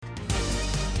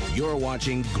You're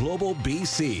watching Global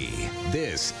BC.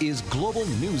 This is Global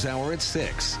News Hour at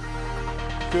 6.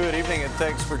 Good evening and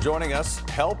thanks for joining us.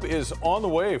 Help is on the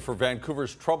way for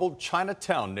Vancouver's troubled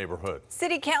Chinatown neighborhood.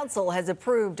 City Council has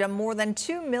approved a more than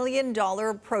 $2 million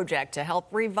project to help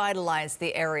revitalize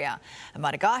the area.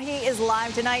 Ahmad Agahi is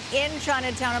live tonight in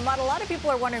Chinatown. Ahmad, a lot of people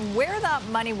are wondering where that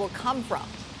money will come from.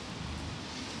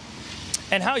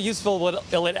 And how useful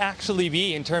will it actually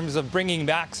be in terms of bringing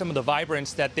back some of the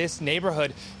vibrance that this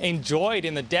neighborhood enjoyed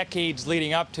in the decades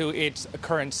leading up to its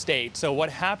current state? So what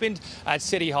happened at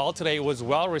City Hall today was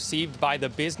well received by the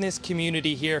business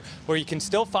community here, where you can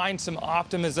still find some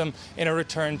optimism in a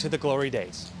return to the glory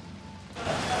days.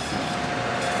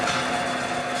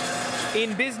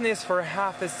 In business for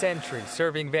half a century,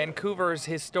 serving Vancouver's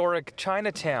historic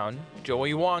Chinatown,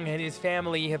 Joey Wong and his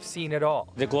family have seen it all.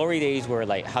 The glory days were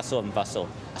like hustle and bustle.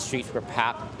 Streets were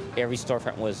packed, every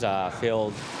storefront was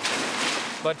filled.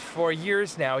 But for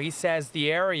years now, he says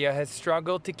the area has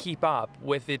struggled to keep up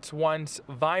with its once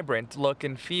vibrant look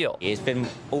and feel. It's been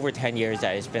over 10 years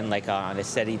that it's been like on a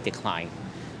steady decline.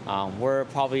 We're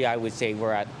probably, I would say,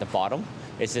 we're at the bottom.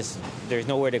 It's just, there's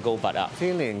nowhere to go but up.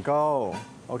 Go.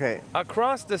 Okay.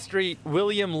 Across the street,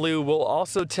 William Liu will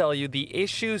also tell you the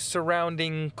issues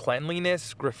surrounding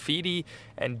cleanliness, graffiti,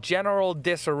 and general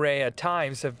disarray at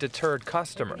times have deterred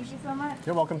customers. Thank you so much.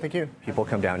 You're welcome. Thank you. People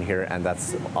come down here, and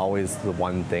that's always the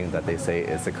one thing that they say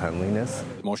is the cleanliness.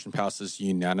 The motion passes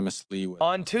unanimously.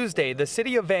 On Tuesday, the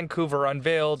City of Vancouver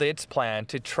unveiled its plan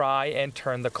to try and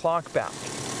turn the clock back,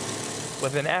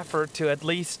 with an effort to at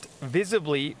least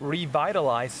visibly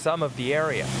revitalize some of the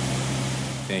area.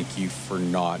 Thank you for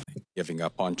not giving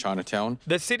up on Chinatown.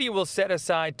 The city will set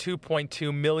aside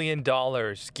 $2.2 million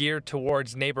geared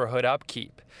towards neighborhood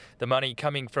upkeep. The money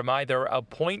coming from either a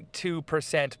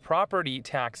 0.2% property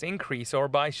tax increase or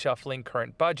by shuffling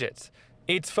current budgets.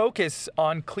 Its focus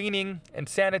on cleaning and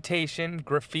sanitation,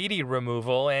 graffiti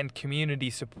removal, and community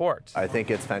support. I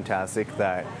think it's fantastic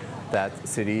that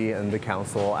city and the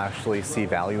council actually see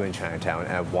value in Chinatown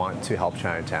and want to help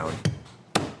Chinatown.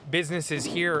 Businesses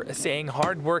here saying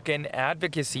hard work and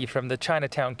advocacy from the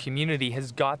Chinatown community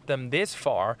has got them this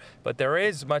far, but there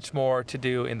is much more to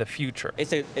do in the future.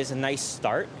 It's a nice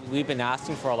start. We've been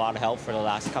asking for a lot of help for the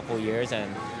last couple of years,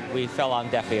 and we fell on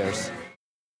deaf ears.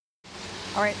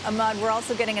 All right, Ahmad, we're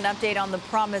also getting an update on the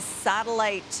Promise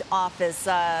Satellite Office,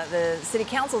 the City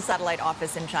Council Satellite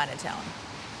Office in Chinatown.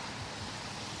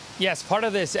 Yes, part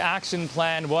of this action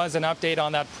plan was an update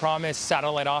on that promised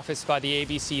satellite office by the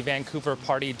ABC Vancouver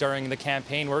party during the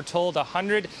campaign. We're told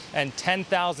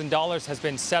 $110,000 has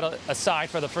been set aside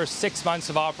for the first 6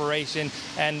 months of operation,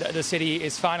 and the city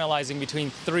is finalizing between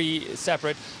 3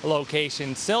 separate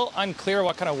locations. Still unclear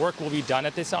what kind of work will be done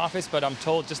at this office, but I'm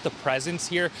told just the presence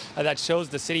here that shows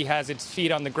the city has its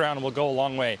feet on the ground will go a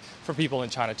long way for people in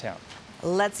Chinatown.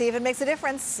 Let's see if it makes a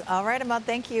difference. All right, Ahmad,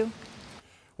 thank you.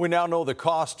 We now know the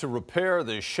cost to repair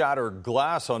the shattered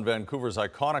glass on Vancouver's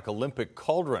iconic Olympic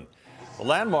cauldron. The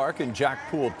landmark in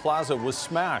Jack Poole Plaza was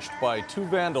smashed by 2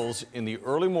 vandals in the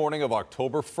early morning of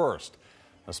October 1st.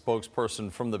 A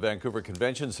spokesperson from the Vancouver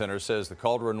Convention Centre says the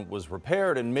cauldron was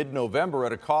repaired in mid-November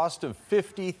at a cost of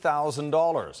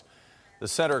 $50,000. The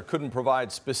centre couldn't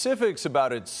provide specifics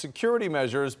about its security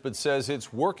measures, but says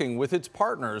it's working with its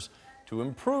partners to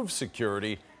improve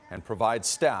security and provide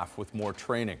staff with more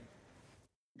training.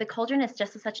 The cauldron is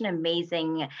just such an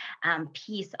amazing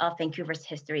piece of Vancouver's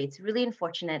history. It's really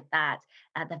unfortunate that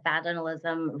the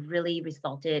vandalism really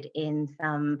resulted in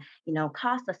some,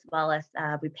 costs as well as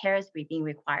repairs being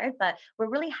required. But we're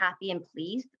really happy and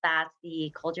pleased that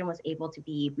the cauldron was able to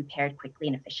be repaired quickly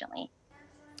and efficiently.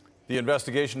 The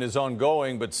investigation is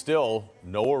ongoing, but still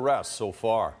no arrests so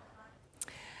far.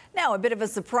 Now, a bit of a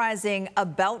surprising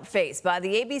about-face by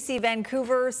the ABC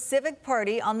Vancouver Civic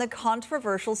Party on the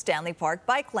controversial Stanley Park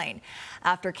bike lane.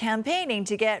 After campaigning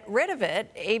to get rid of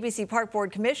it, ABC Park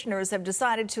Board commissioners have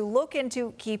decided to look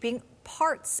into keeping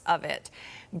parts of it.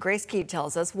 Grace Keat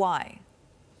tells us why.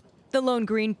 The Lone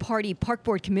Green Party Park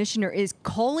Board Commissioner is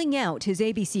calling out his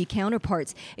ABC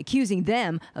counterparts, accusing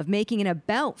them of making an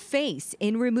about-face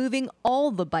in removing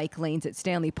all the bike lanes at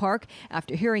Stanley Park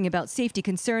after hearing about safety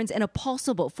concerns and a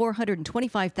possible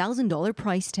 $425,000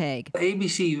 price tag.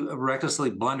 ABC recklessly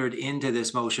blundered into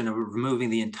this motion of removing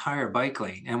the entire bike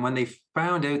lane, and when they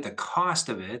found out the cost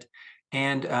of it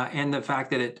and the fact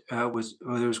that there was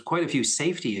quite a few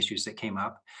safety issues that came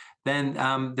up,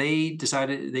 then they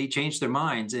changed their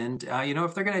minds. And,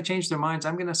 if they're going to change their minds,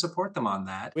 I'm going to support them on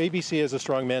that. ABC has a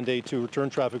strong mandate to return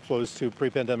traffic flows to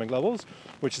pre-pandemic levels,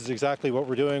 which is exactly what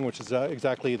we're doing, which is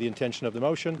exactly the intention of the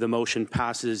motion. The motion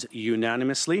passes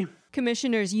unanimously.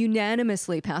 Commissioners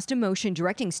unanimously passed a motion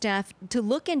directing staff to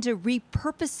look into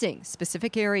repurposing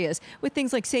specific areas with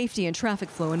things like safety and traffic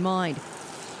flow in mind.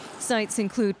 Sites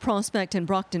include Prospect and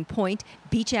Brockton Point,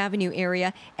 Beach Avenue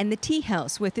area, and the Tea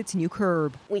House with its new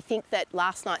curb. We think that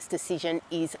last night's decision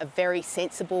is a very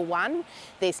sensible one.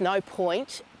 There's no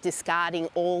point discarding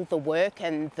all the work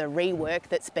and the rework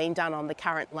that's been done on the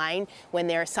current lane when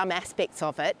there are some aspects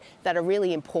of it that are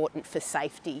really important for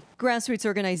safety. Grassroots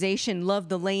organisation Love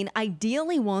the Lane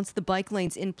ideally wants the bike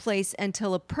lanes in place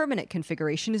until a permanent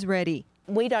configuration is ready.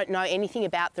 We don't know anything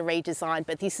about the redesign,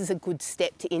 but this is a good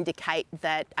step to indicate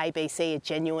that ABC are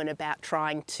genuine about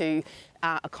trying to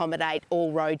accommodate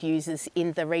all road users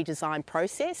in the redesign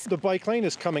process. The bike lane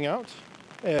is coming out.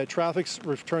 Traffic's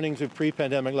returning to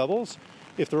pre-pandemic levels.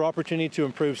 If there are opportunities to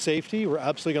improve safety, we're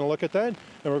absolutely going to look at that,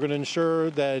 and we're going to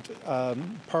ensure that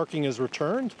parking is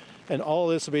returned, and all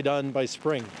this will be done by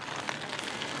spring.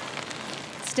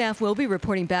 Staff will be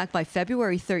reporting back by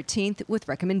February 13th with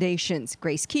recommendations.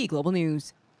 Grace Key, Global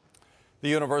News. The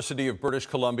University of British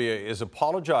Columbia is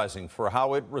apologizing for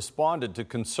how it responded to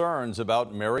concerns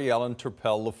about Mary Ellen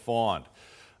Turpel-Lafond.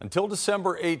 Until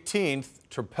December 18th,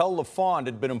 Turpel-Lafond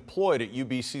had been employed at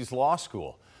UBC's law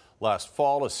school. Last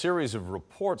fall, a series of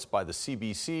reports by the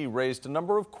CBC raised a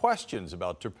number of questions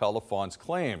about Turpel-Lafond's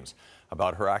claims,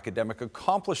 about her academic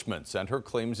accomplishments and her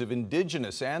claims of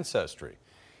Indigenous ancestry.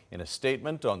 In a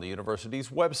statement on the university's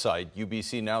website,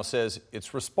 UBC now says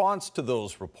its response to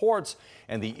those reports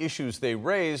and the issues they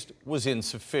raised was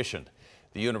insufficient.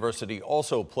 The university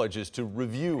also pledges to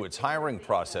review its hiring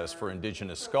process for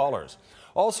Indigenous scholars.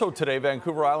 Also today,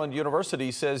 Vancouver Island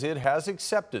University says it has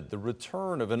accepted the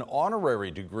return of an honorary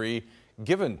degree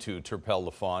given to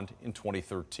Turpel-Lafond in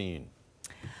 2013.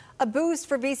 A boost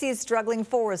for BC's struggling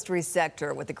forestry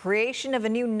sector with the creation of a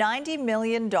new $90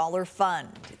 million fund.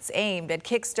 It's aimed at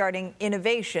kickstarting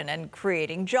innovation and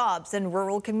creating jobs in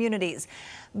rural communities.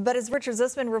 But as Richard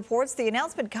Zussman reports, the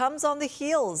announcement comes on the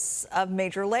heels of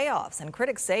major layoffs, and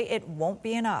critics say it won't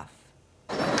be enough.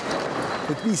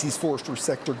 With BC's forestry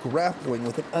sector grappling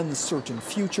with an uncertain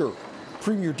future,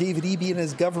 Premier David Eby and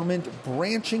his government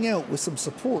branching out with some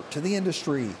support to the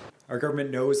industry. Our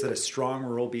government knows that a strong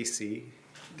rural BC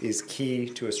is key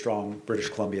to a strong British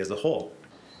Columbia as a whole.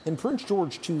 In Prince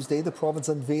George Tuesday, the province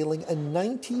unveiling a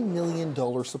 $90 million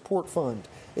support fund.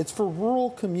 It's for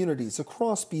rural communities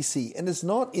across BC and is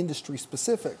not industry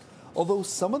specific, although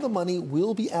some of the money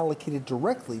will be allocated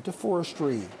directly to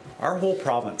forestry. Our whole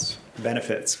province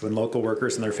benefits when local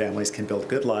workers and their families can build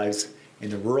good lives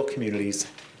in the rural communities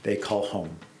they call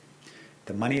home.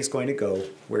 The money is going to go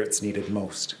where it's needed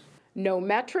most. No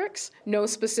metrics, no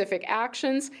specific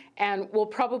actions, and will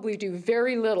probably do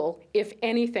very little, if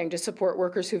anything, to support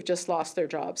workers who've just lost their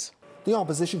jobs. The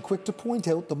opposition quick to point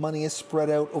out the money is spread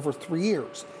out over 3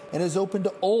 years and is open to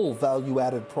all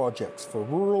value-added projects for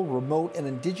rural, remote, and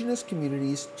Indigenous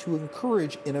communities to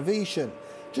encourage innovation.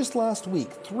 Just last week,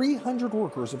 300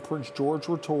 workers in Prince George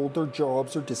were told their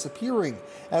jobs are disappearing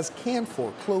as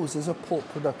Canfor closes a pulp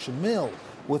production mill,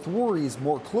 with worries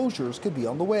more closures could be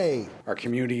on the way. Our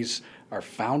communities are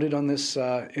founded on this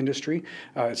industry.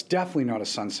 It's definitely not a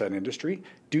sunset industry.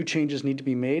 Do changes need to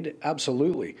be made?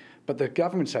 Absolutely. But the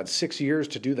government's had 6 years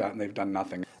to do that, and they've done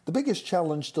nothing. The biggest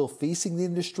challenge still facing the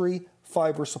industry,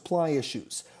 fibre supply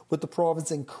issues, with the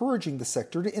province encouraging the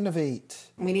sector to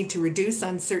innovate. We need to reduce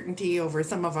uncertainty over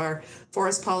some of our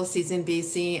forest policies in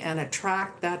BC and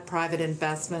attract that private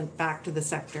investment back to the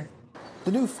sector.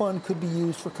 The new fund could be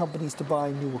used for companies to buy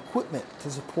new equipment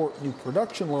to support new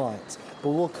production lines, but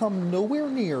will come nowhere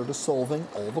near to solving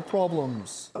all the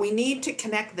problems. We need to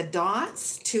connect the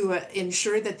dots to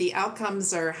ensure that the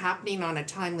outcomes are happening on a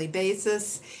timely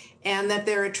basis and that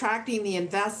they're attracting the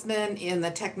investment in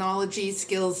the technology,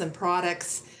 skills, and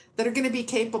products that are going to be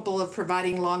capable of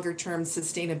providing longer-term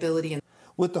sustainability.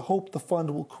 With the hope the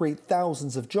fund will create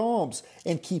thousands of jobs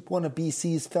and keep one of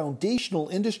BC's foundational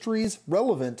industries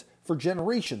relevant for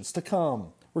generations to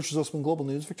come. Richard Zussman, Global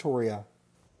News, Victoria.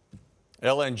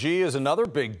 LNG is another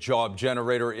big job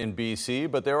generator in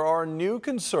BC, but there are new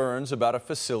concerns about a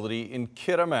facility in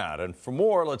Kitimat. And for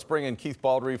more, let's bring in Keith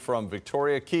Baldry from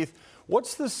Victoria. Keith,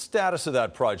 what's the status of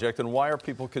that project and why are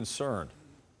people concerned?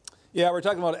 Yeah, we're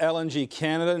talking about LNG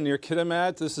Canada near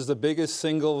Kitimat. This is the biggest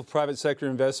single private sector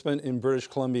investment in British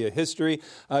Columbia history.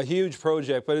 A huge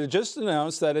project, but it just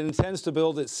announced that it intends to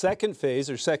build its second phase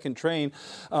or second train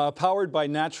powered by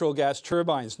natural gas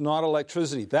turbines, not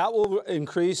electricity. That will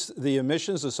increase the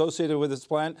emissions associated with its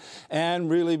plant and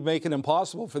really make it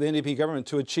impossible for the NDP government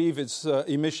to achieve its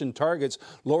emission targets,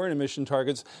 lowering emission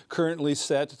targets currently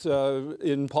set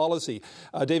in policy.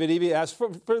 David Eby asked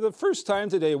for the first time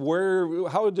today,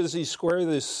 how does he square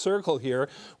this circle here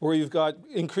where you've got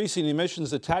increasing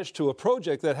emissions attached to a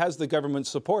project that has the government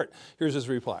support? Here's his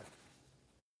reply.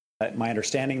 My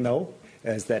understanding, though,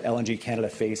 is that LNG Canada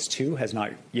Phase 2 has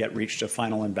not yet reached a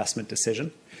final investment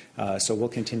decision. So we'll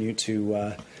continue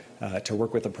to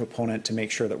work with the proponent to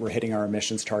make sure that we're hitting our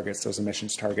emissions targets. Those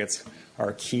emissions targets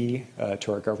are key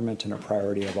to our government and a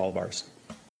priority of all of ours.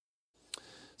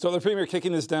 So the Premier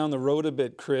kicking this down the road a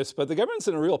bit, Chris, but the government's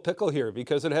in a real pickle here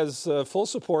because it has full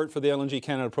support for the LNG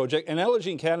Canada project, and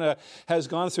LNG Canada has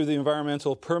gone through the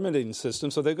environmental permitting system,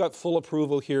 so they've got full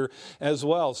approval here as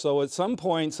well. So at some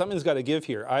point, something's got to give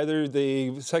here. Either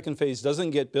the second phase doesn't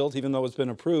get built, even though it's been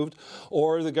approved,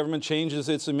 or the government changes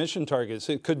its emission targets.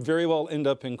 It could very well end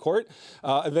up in court.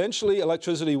 Eventually,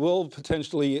 electricity will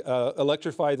potentially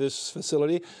electrify this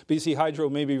facility. BC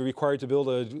Hydro may be required to build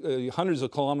a hundreds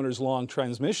of kilometers long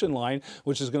transmission line,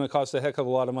 which is going to cost a heck of a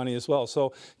lot of money as well.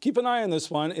 So keep an eye on this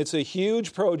one. It's a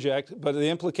huge project, but the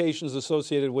implications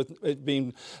associated with it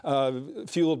being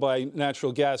fueled by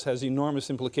natural gas has enormous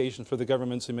implications for the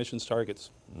government's emissions targets.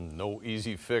 No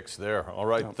easy fix there. All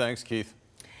right, Thanks, Keith.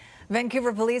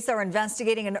 Vancouver police are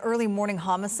investigating an early morning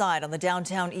homicide on the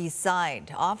downtown east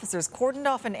side. Officers cordoned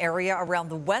off an area around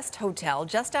the West Hotel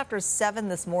just after 7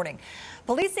 this morning.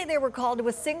 Police say they were called to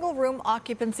a single-room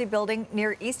occupancy building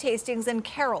near East Hastings and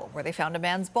Carroll, where they found a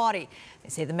man's body. They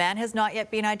say the man has not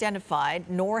yet been identified,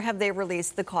 nor have they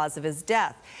released the cause of his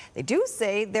death. They do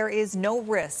say there is no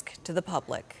risk to the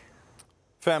public.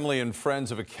 Family and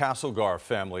friends of a Castlegar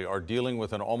family are dealing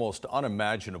with an almost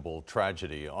unimaginable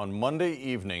tragedy. On Monday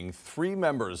evening, 3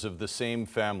 members of the same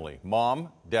family, mom,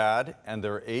 dad, and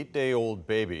their 8-day-old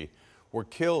baby, were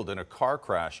killed in a car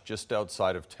crash just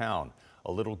outside of town.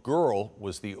 A little girl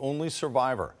was the only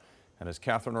survivor. And as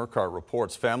Catherine Urquhart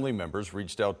reports, family members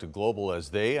reached out to Global as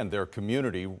they and their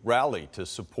community rallied to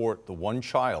support the one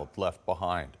child left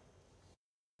behind.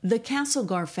 The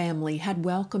Castlegar family had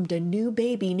welcomed a new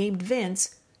baby named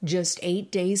Vince just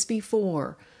 8 days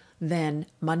before. Then,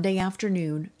 Monday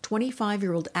afternoon,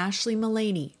 25-year-old Ashley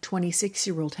Mullaney,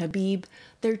 26-year-old Habib,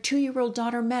 their 2-year-old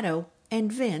daughter Meadow,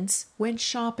 and Vince went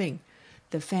shopping.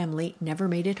 The family never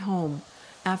made it home.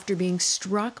 After being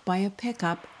struck by a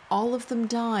pickup, all of them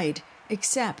died,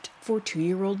 except for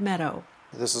 2-year-old Meadow.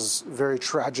 This is a very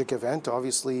tragic event,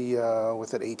 obviously,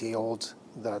 with an 8-day-old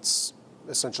that's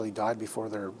essentially died before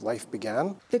their life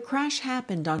began. The crash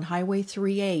happened on Highway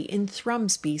 3A in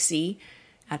Thrums, BC.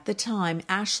 At the time,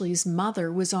 Ashley's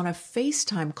mother was on a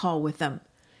FaceTime call with them.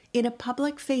 In a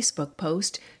public Facebook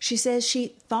post, she says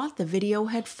she thought the video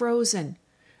had frozen.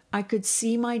 I could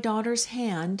see my daughter's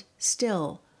hand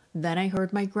still. Then I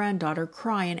heard my granddaughter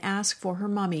cry and ask for her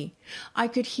mummy. I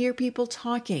could hear people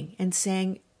talking and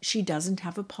saying she doesn't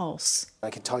have a pulse. I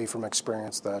can tell you from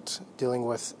experience that dealing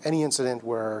with any incident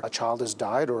where a child has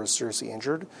died or is seriously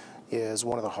injured is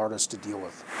one of the hardest to deal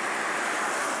with.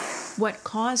 What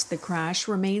caused the crash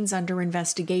remains under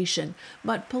investigation,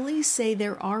 but police say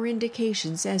there are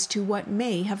indications as to what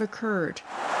may have occurred.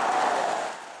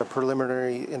 The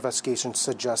preliminary investigation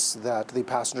suggests that the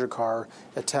passenger car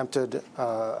attempted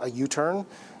a U-turn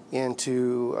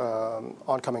into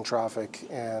oncoming traffic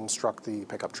and struck the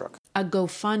pickup truck. A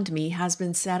GoFundMe has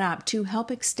been set up to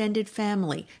help extended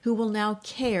family who will now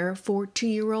care for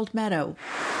 2-year-old Meadow,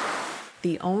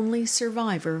 the only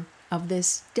survivor of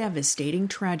this devastating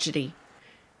tragedy.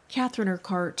 Catherine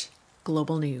Urquhart,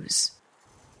 Global News.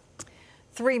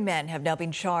 3 men have now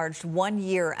been charged 1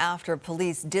 year after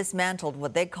police dismantled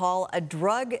what they call a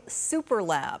drug super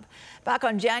lab. Back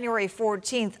on January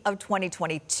 14th of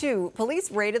 2022,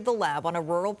 police raided the lab on a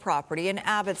rural property in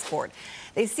Abbotsford.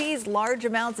 They seized large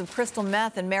amounts of crystal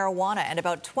meth and marijuana and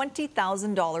about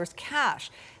 $20,000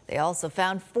 cash. They also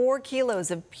found 4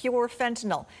 kilos of pure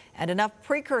fentanyl and enough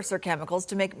precursor chemicals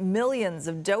to make millions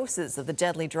of doses of the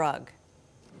deadly drug.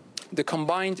 The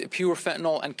combined pure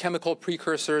fentanyl and chemical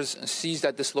precursors seized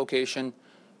at this location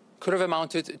could have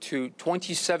amounted to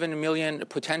 27 million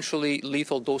potentially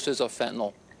lethal doses of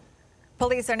fentanyl.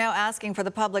 Police are now asking for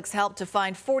the public's help to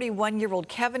find 41-year-old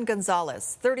Kevin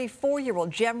Gonzalez,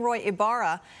 34-year-old Jemroy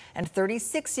Ibarra, and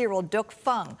 36-year-old Duc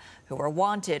Fung, who are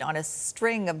wanted on a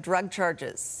string of drug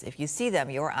charges. If you see them,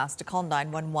 you are asked to call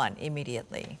 911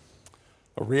 immediately.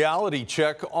 A reality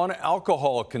check on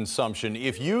alcohol consumption.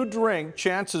 If you drink,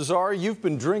 chances are you've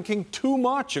been drinking too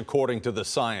much, according to the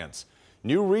science.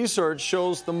 New research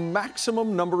shows the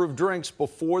maximum number of drinks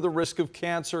before the risk of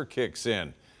cancer kicks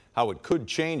in. How it could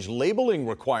change labeling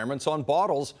requirements on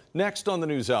bottles, next on the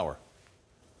NewsHour.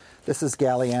 This is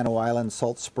Galliano Island,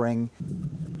 Salt Spring.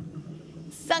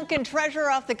 Sunken treasure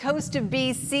off the coast of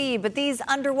BC, but these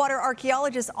underwater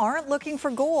archaeologists aren't looking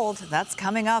for gold. That's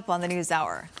coming up on the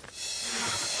NewsHour.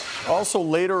 Also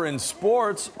later in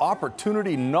sports,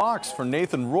 opportunity knocks for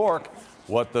Nathan Rourke.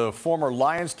 What the former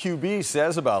Lions QB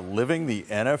says about living the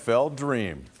NFL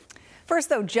dream. First,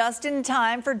 though, just in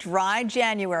time for dry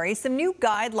January, some new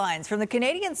guidelines from the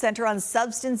Canadian Centre on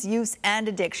Substance Use and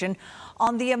Addiction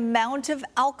on the amount of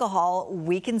alcohol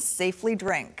we can safely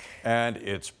drink. And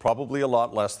it's probably a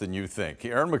lot less than you think.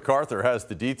 Aaron MacArthur has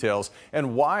the details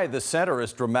and why the centre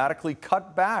has dramatically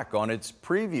cut back on its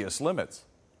previous limits.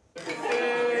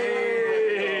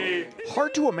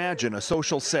 Hard to imagine a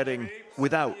social setting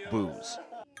without booze.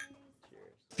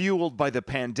 Fueled by the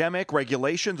pandemic,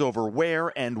 regulations over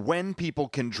where and when people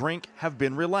can drink have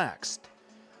been relaxed.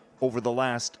 Over the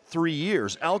last 3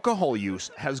 years, alcohol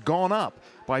use has gone up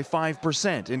by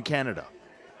 5% in Canada.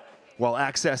 While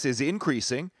access is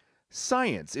increasing,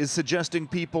 science is suggesting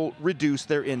people reduce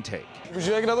their intake. Would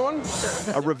you like another one?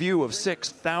 A review of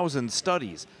 6,000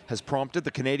 studies has prompted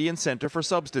the Canadian Centre for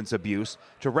Substance Abuse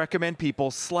to recommend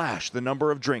people slash the number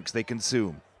of drinks they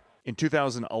consume. In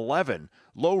 2011,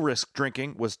 low-risk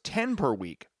drinking was 10 per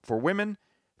week for women,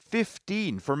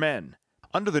 15 for men.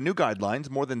 Under the new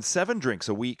guidelines, more than 7 drinks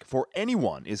a week for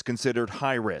anyone is considered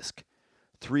high risk.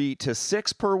 3 to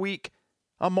 6 per week,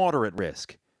 a moderate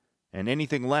risk. And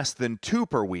anything less than 2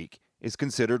 per week is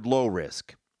considered low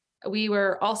risk. We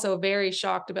were also very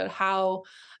shocked about how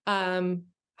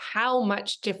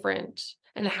much different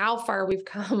and how far we've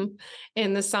come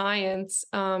in the science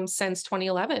since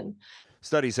 2011.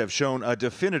 Studies have shown a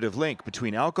definitive link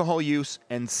between alcohol use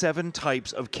and 7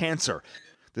 types of cancer.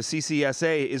 The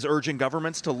CCSA is urging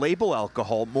governments to label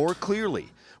alcohol more clearly,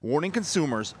 warning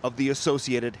consumers of the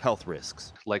associated health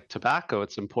risks. Like tobacco,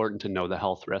 it's important to know the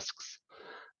health risks.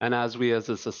 And as we as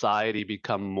a society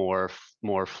become more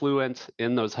fluent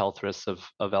in those health risks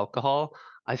of alcohol,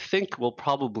 I think we'll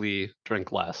probably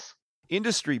drink less.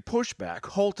 Industry pushback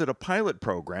halted a pilot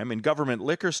program in government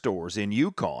liquor stores in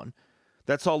Yukon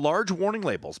that saw large warning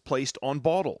labels placed on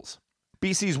bottles.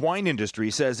 BC's wine industry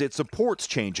says it supports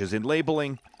changes in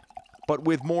labeling, but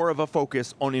with more of a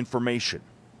focus on information.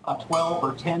 A 12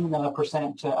 or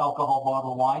 10% alcohol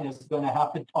bottle of wine is going to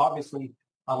have obviously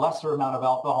a lesser amount of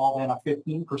alcohol than a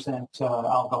 15%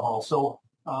 alcohol. So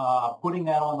putting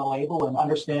that on the label and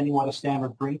understanding what a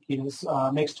standard drink is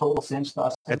makes total sense to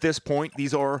us. At this point,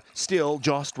 these are still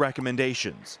just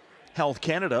recommendations. Health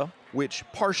Canada, which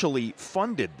partially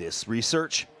funded this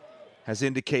research, has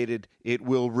indicated it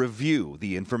will review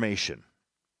the information.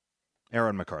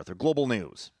 Aaron MacArthur, Global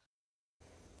News.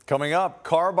 Coming up,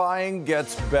 car buying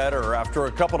gets better. After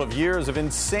a couple of years of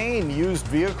insane used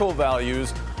vehicle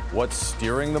values, what's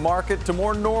steering the market to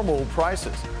more normal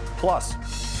prices? Plus,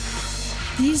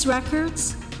 these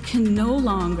records can no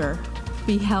longer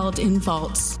be held in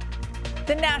vaults.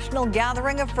 The National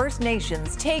Gathering of First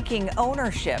Nations taking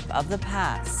ownership of the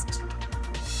past.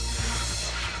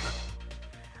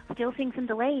 Still seeing some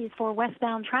delays for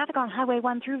westbound traffic on Highway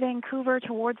 1 through Vancouver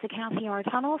towards the Cassiar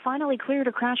Tunnel. Finally cleared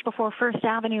a crash before First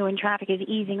Avenue, and traffic is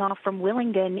easing off from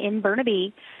Willingdon in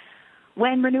Burnaby.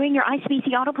 When renewing your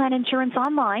ICBC Auto Plan insurance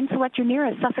online, select your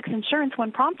nearest Sussex Insurance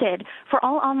when prompted. For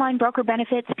all online broker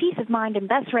benefits, peace of mind, and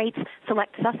best rates,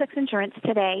 select Sussex Insurance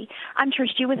today. I'm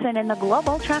Trish Jewison in the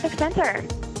Global Traffic Center.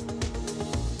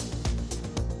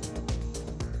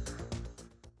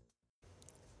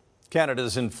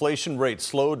 Canada's inflation rate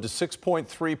slowed to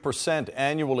 6.3%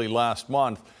 annually last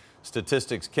month.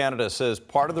 Statistics Canada says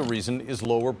part of the reason is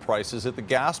lower prices at the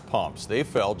gas pumps. They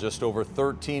fell just over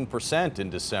 13% in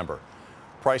December.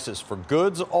 Prices for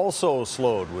goods also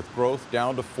slowed, with growth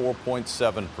down to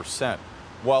 4.7%,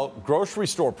 while grocery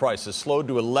store prices slowed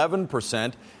to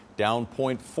 11%, down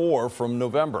 0.4% from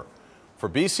November. For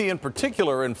BC in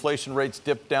particular, inflation rates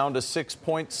dipped down to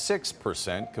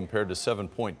 6.6% compared to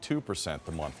 7.2%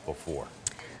 the month before.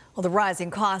 Well, the rising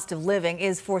cost of living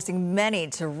is forcing many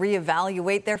to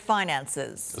reevaluate their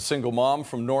finances. A single mom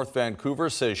from North Vancouver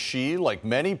says she, like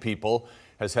many people,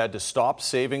 has had to stop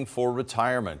saving for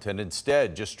retirement and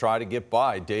instead just try to get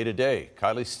by day to day.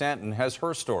 Kylie Stanton has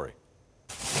her story.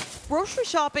 Grocery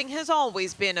shopping has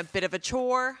always been a bit of a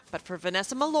chore, but for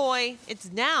Vanessa Malloy,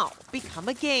 it's now become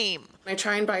a game. I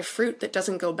try and buy fruit that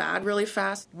doesn't go bad really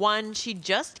fast. One she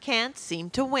just can't seem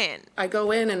to win. I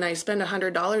go in and I spend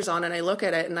 $100 on it, and I look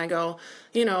at it and I go,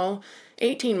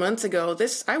 18 months ago,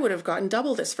 I would have gotten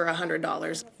double this for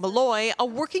 $100. Malloy, a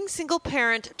working single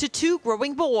parent to 2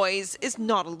 growing boys, is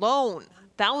not alone.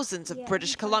 Thousands of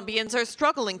British Columbians are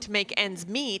struggling to make ends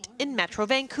meet in Metro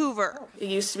Vancouver. It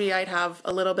used to be I'd have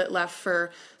a little bit left for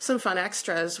some fun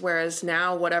extras, whereas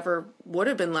now whatever would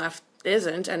have been left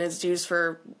isn't, and it's used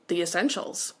for the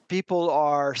essentials. People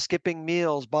are skipping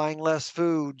meals, buying less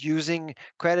food, using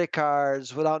credit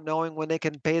cards without knowing when they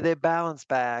can pay their balance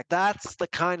back. That's the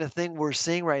kind of thing we're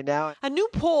seeing right now. A new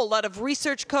poll out of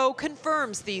Research Co.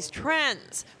 confirms these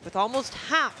trends, with almost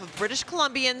half of British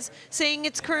Columbians saying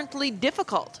it's currently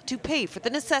difficult to pay for the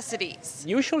necessities.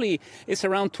 Usually it's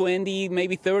around 20,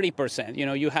 maybe 30%.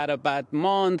 You had a bad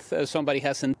month, somebody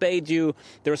hasn't paid you,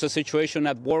 there's a situation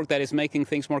at work that is making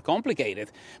things more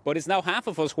complicated. But it's now half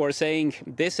of us who are saying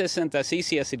this isn't as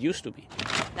easy as it used to be.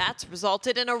 That's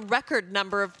resulted in a record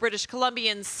number of British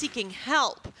Columbians seeking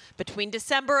help. Between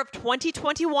December of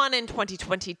 2021 and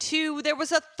 2022, there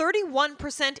was a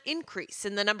 31% increase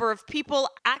in the number of people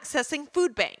accessing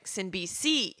food banks in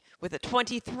BC, with a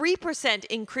 23%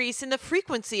 increase in the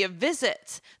frequency of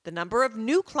visits. The number of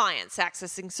new clients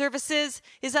accessing services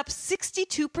is up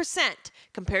 62%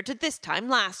 compared to this time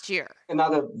last year.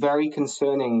 Another very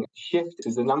concerning shift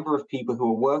is the number of people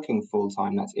who are working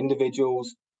full-time. That's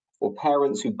individuals or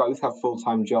parents who both have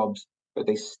full-time jobs, but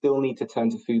they still need to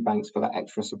turn to food banks for that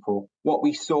extra support. What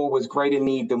we saw was greater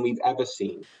need than we've ever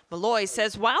seen. Malloy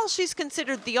says while she's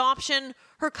considered the option,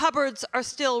 her cupboards are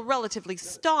still relatively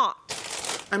stocked.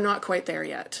 I'm not quite there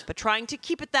yet. But trying to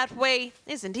keep it that way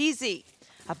isn't easy.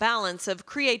 A balance of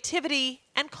creativity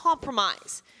and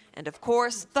compromise. And of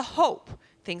course, the hope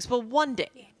things will one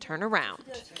day turn around.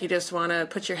 You just want to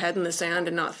put your head in the sand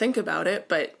and not think about it,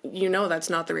 but that's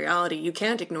not the reality. You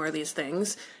can't ignore these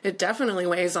things. It definitely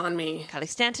weighs on me. Kylie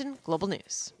Stanton, Global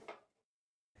News.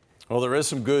 Well, there is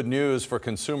some good news for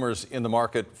consumers in the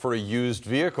market for a used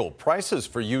vehicle. Prices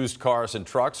for used cars and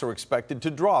trucks are expected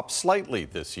to drop slightly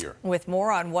this year. With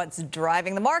more on what's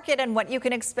driving the market and what you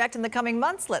can expect in the coming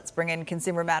months, let's bring in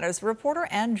Consumer Matters reporter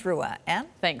Ann Drewa. Ann?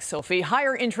 Thanks, Sophie.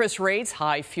 Higher interest rates,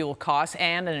 high fuel costs,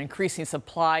 and an increasing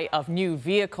supply of new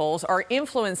vehicles are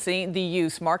influencing the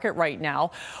used market right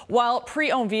now. While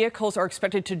pre-owned vehicles are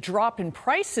expected to drop in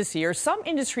price this year, some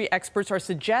industry experts are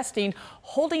suggesting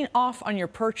holding off on your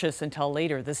purchase until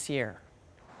later this year.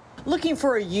 Looking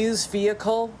for a used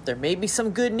vehicle? There may be some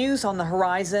good news on the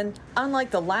horizon. Unlike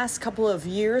the last couple of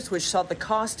years, which saw the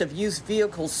cost of used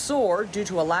vehicles soar due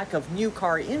to a lack of new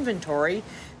car inventory,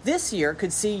 this year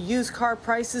could see used car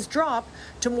prices drop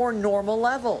to more normal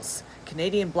levels.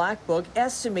 Canadian Black Book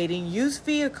estimating used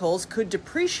vehicles could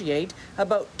depreciate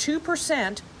about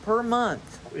 2% per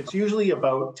month. It's usually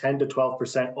about 10 to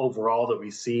 12% overall that we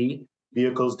see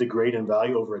vehicles degrade in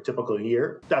value over a typical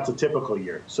year. That's a typical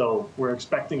year. So we're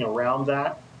expecting around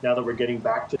that now that we're getting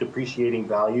back to depreciating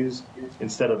values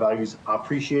instead of values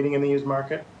appreciating in the used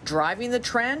market. Driving the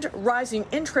trend, rising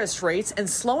interest rates and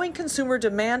slowing consumer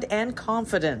demand and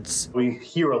confidence. We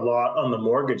hear a lot on the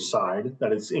mortgage side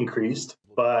that it's increased,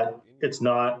 but it's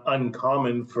not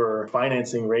uncommon for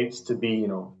financing rates to be,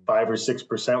 5 or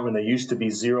 6% when they used to be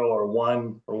 0 or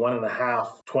 1 or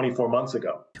 1.5 24 months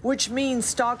ago. Which means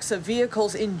stocks of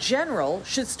vehicles in general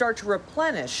should start to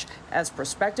replenish as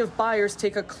prospective buyers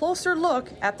take a closer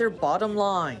look at their bottom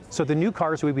line. So the new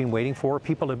cars we've been waiting for,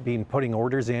 people have been putting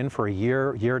orders in for a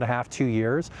year, year and a half, 2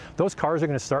 years. Those cars are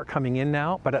going to start coming in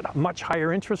now, but at much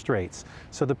higher interest rates.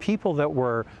 So the people that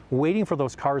were waiting for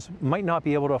those cars might not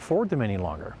be able to afford them any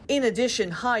longer. In addition,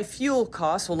 high fuel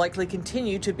costs will likely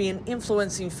continue to be an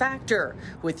influencing factor,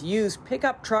 with used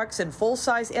pickup trucks and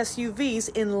full-size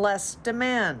SUVs in less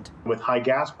demand. With high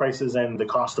gas prices and the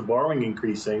cost of borrowing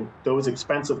increasing, those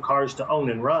expensive cars to own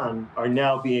and run are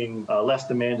now being less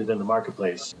demanded in the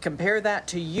marketplace. Compare that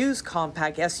to used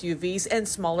compact SUVs and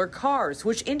smaller cars,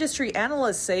 which industry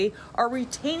analysts say are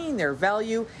retaining their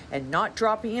value and not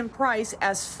dropping in price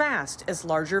as fast as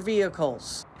larger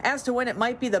vehicles. As to when it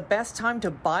might be the best time to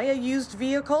buy a used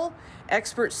vehicle,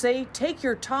 experts say take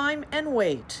your time and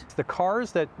wait. The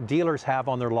cars that dealers have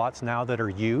on their lots now that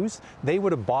are used, they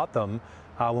would have bought them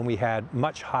when we had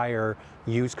much higher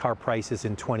used car prices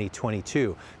in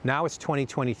 2022. Now it's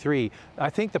 2023.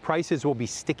 I think the prices will be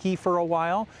sticky for a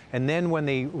while, and then when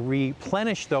they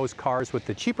replenish those cars with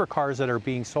the cheaper cars that are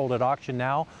being sold at auction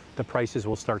now, the prices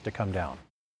will start to come down.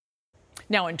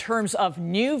 Now, in terms of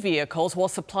new vehicles, while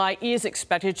supply is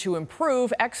expected to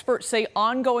improve, experts say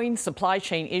ongoing supply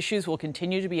chain issues will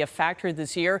continue to be a factor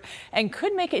this year and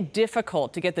could make it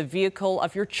difficult to get the vehicle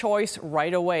of your choice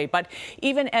right away. But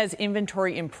even as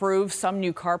inventory improves, some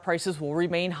new car prices will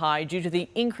remain high due to the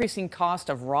increasing cost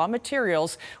of raw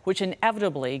materials, which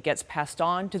inevitably gets passed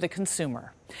on to the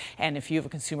consumer. And if you have a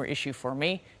consumer issue for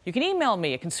me, you can email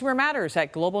me at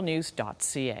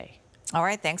consumermatters@globalnews.ca. All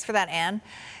right, thanks for that, Ann.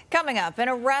 Coming up, an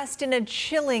arrest in a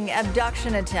chilling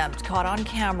abduction attempt caught on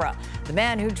camera. The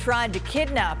man who tried to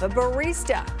kidnap a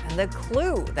barista and the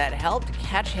clue that helped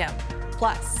catch him.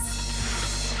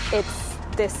 Plus, it's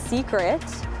this secret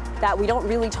that we don't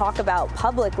really talk about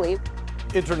publicly.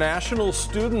 International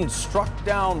students struck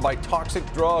down by toxic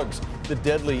drugs. The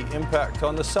deadly impact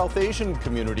on the South Asian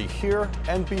community here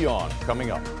and beyond.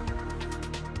 Coming up.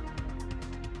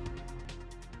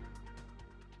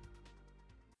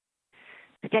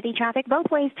 Steady traffic both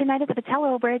ways tonight at the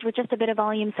Patello Bridge with just a bit of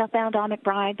volume southbound on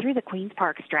McBride through the Queens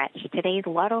Park stretch. Today's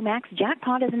Lotto Max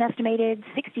jackpot is an estimated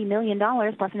 $60 million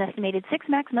plus an estimated 6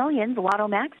 Max Millions. Lotto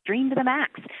Max, dream to the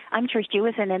max. I'm Trish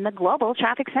Jewison in the Global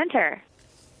Traffic Center.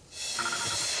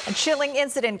 A chilling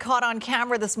incident caught on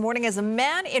camera this morning as a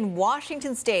man in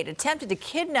Washington state attempted to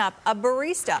kidnap a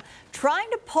barista, trying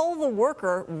to pull the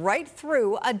worker right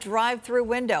through a drive-through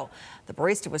window. The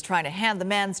barista was trying to hand the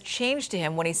man's change to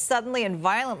him when he suddenly and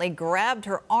violently grabbed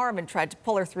her arm and tried to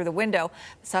pull her through the window.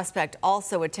 The suspect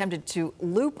also attempted to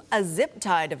loop a zip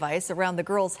tie device around the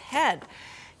girl's head.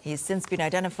 He's since been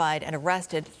identified and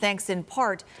arrested, thanks in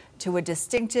part to a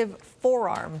distinctive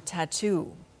forearm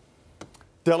tattoo.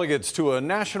 Delegates to a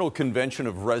national convention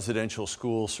of residential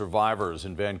school survivors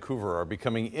in Vancouver are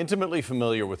becoming intimately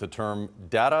familiar with the term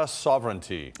data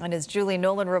sovereignty. And as Julie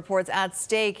Nolan reports, at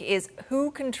stake is who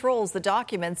controls the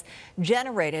documents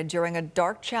generated during a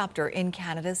dark chapter in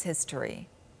Canada's history.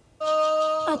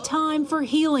 A time for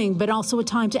healing, but also a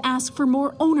time to ask for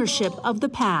more ownership of the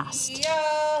past.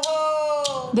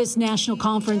 This national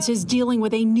conference is dealing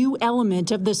with a new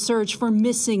element of the search for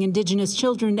missing Indigenous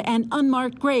children and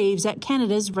unmarked graves at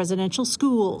Canada's residential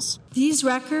schools. These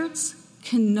records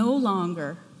can no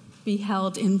longer be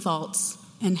held in vaults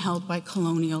and held by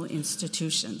colonial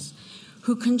institutions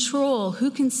who control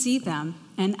who can see them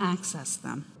and access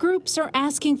them. Groups are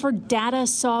asking for data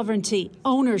sovereignty,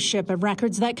 ownership of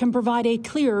records that can provide a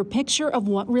clearer picture of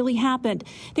what really happened.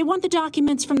 They want the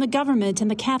documents from the government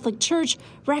and the Catholic Church,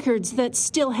 records that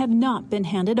still have not been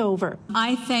handed over.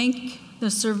 I thank the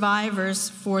survivors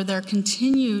for their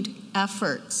continued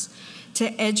efforts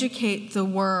to educate the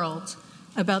world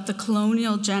about the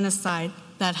colonial genocide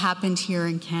that happened here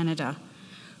in Canada.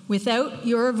 Without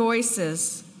your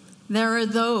voices, there are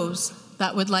those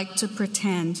that would like to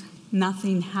pretend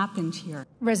nothing happened here.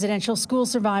 Residential school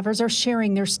survivors are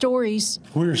sharing their stories.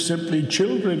 We're simply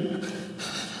children.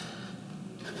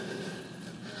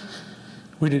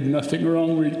 We did nothing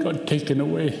wrong. We got taken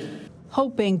away.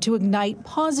 Hoping to ignite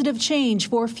positive change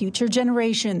for future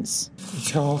generations.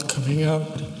 It's all coming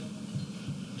out.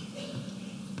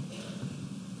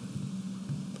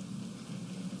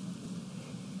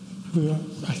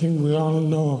 I think we all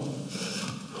know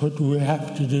what we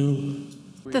have to do.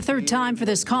 The third time for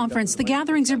this conference, the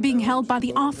gatherings are being held by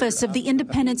the Office of the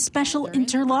Independent Special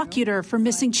Interlocutor for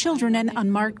Missing Children and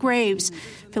Unmarked Graves.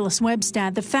 Phyllis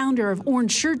Webstad, the founder of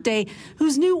Orange Shirt Day,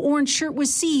 whose new orange shirt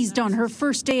was seized on her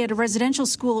first day at a residential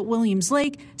school at Williams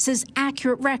Lake, says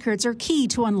accurate records are key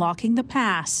to unlocking the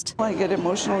past. I get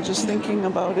emotional just thinking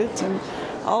about it and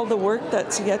all the work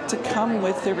that's yet to come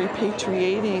with the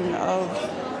repatriating of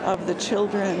the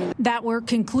children. That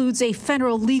work includes a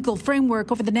federal legal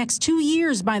framework over the next 2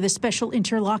 years by the special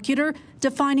interlocutor,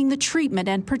 defining the treatment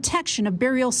and protection of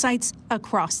burial sites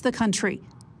across the country.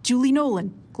 Julie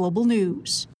Nolan, Global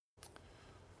News.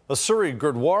 Asuri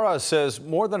Gurdwara says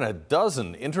more than a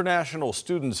dozen international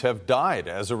students have died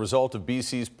as a result of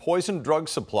BC's poison drug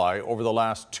supply over the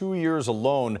last 2 years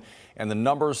alone, and the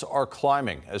numbers are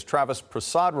climbing. As Travis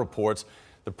Prasad reports,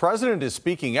 the president is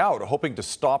speaking out, hoping to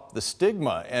stop the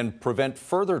stigma and prevent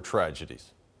further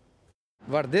tragedies.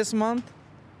 But this month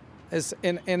is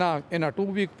in a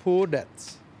 2-week 4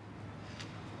 deaths.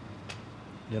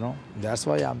 That's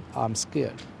why I'm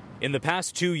scared. In the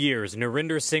past 2 years,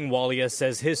 Narinder Singh Walia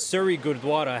says his Surrey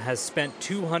Gurdwara has spent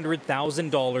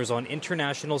 $200,000 on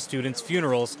international students'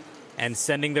 funerals and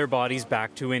sending their bodies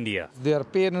back to India. Their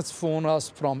parents phone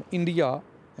us from India,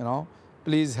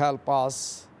 please help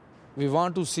us. We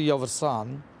want to see our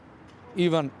son,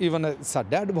 even it's a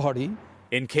dead body.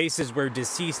 In cases where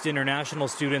deceased international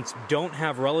students don't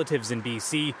have relatives in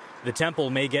BC, the temple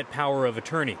may get power of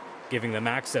attorney. giving them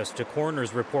access to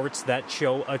coroner's reports that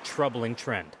show a troubling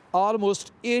trend.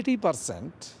 Almost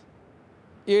 80%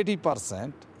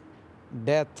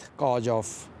 death cause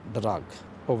of drug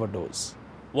overdose.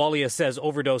 Walia says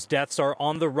overdose deaths are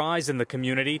on the rise in the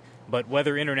community, but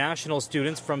whether international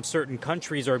students from certain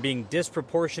countries are being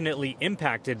disproportionately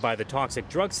impacted by the toxic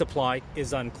drug supply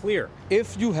is unclear.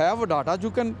 If you have data,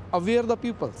 you can aware the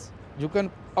pupils. You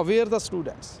can aware the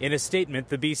students. In a statement,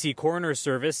 the BC Coroner's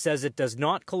Service says it does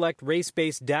not collect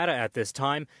race-based data at this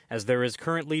time, as there is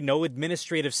currently no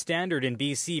administrative standard in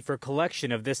BC for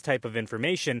collection of this type of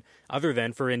information other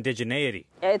than for indigeneity.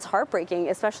 It's heartbreaking,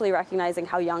 especially recognizing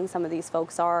how young some of these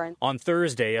folks are. On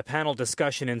Thursday, a panel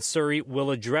discussion in Surrey will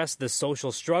address the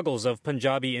social struggles of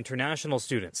Punjabi international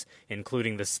students,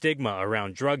 including the stigma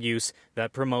around drug use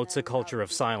that promotes a culture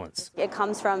of silence. It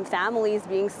comes from families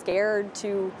being scared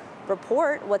to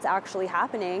report what's actually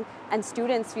happening, and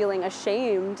students feeling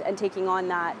ashamed and taking on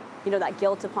that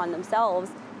guilt upon themselves,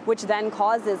 which then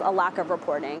causes a lack of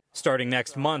reporting. Starting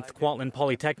next month, Kwantlen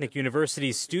Polytechnic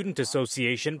University's Student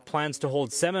Association plans to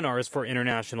hold seminars for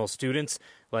international students,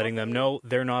 letting them know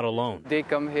they're not alone. They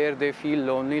come here, they feel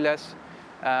loneliness,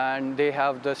 and they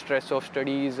have the stress of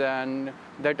studies, and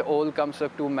that all comes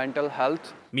up to mental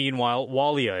health. Meanwhile,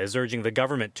 Walia is urging the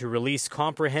government to release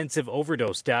comprehensive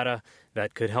overdose data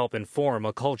that could help inform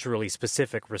a culturally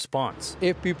specific response.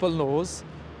 If people knows,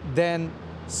 then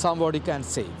somebody can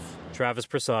save. Travis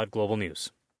Prasad, Global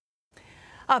News.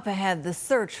 Up ahead, the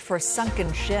search for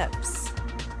sunken ships.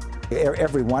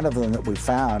 Every one of them that we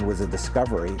found was a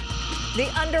discovery. The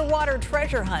underwater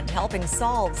treasure hunt helping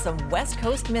solve some West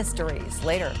Coast mysteries.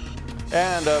 Later.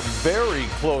 And a very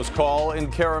close call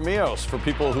in Caramios for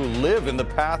people who live in the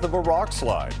path of a rock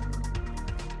slide.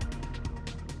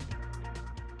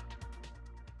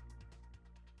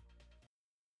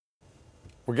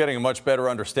 We're getting a much better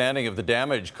understanding of the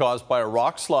damage caused by a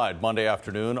rock slide Monday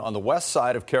afternoon on the west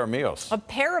side of Caramios. A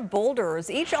pair of boulders,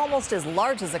 each almost as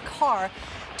large as a car,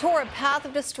 tore a path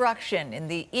of destruction in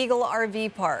the Eagle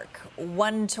RV Park.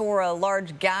 One tore a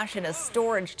large gash in a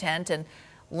storage tent and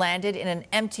landed in an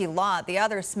empty lot. The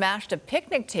other smashed a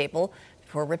picnic table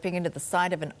before ripping into the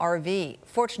side of an RV.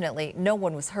 Fortunately, no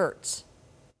one was hurt.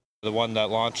 The one that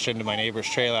launched into my neighbor's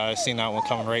trailer, I seen that one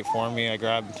coming right for me. I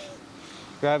grabbed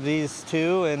these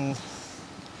two and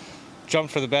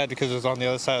jumped for the bed because it was on the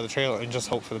other side of the trailer and just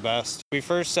hoped for the best. We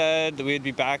first said that we'd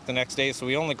be back the next day, so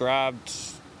we only grabbed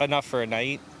enough for a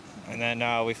night. And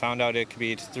then we found out it could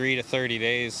be 3 to 30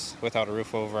 days without a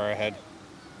roof over our head.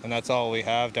 And that's all we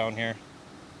have down here.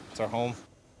 It's our home.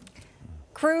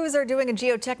 Crews are doing a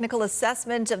geotechnical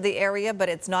assessment of the area, but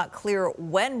it's not clear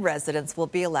when residents will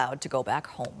be allowed to go back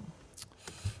home.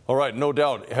 All right, no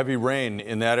doubt heavy rain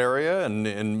in that area and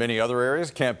in many other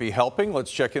areas can't be helping.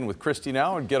 Let's check in with Christy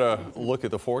now and get a look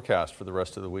at the forecast for the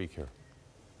rest of the week here.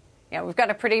 Yeah, we've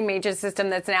got a pretty major system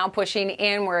that's now pushing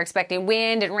in. We're expecting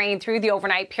wind and rain through the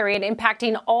overnight period,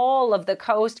 impacting all of the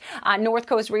coast. North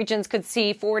Coast regions could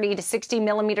see 40 to 60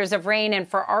 millimeters of rain. And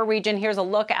for our region, here's a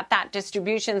look at that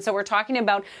distribution. So we're talking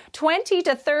about 20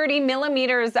 to 30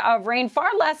 millimeters of rain, far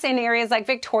less in areas like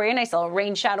Victoria. Nice little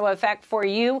rain shadow effect for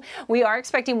you. We are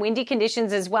expecting windy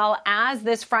conditions as well as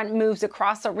this front moves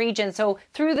across the region. So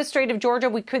through the Strait of Georgia,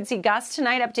 we could see gusts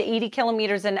tonight up to 80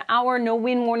 kilometers an hour. No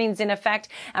wind warnings in effect.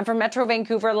 And from Metro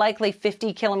Vancouver, likely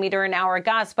 50 kilometer an hour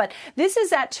gusts. But this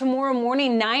is at tomorrow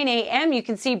morning, 9 a.m. You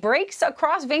can see breaks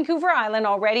across Vancouver Island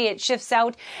already. It shifts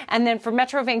out. And then for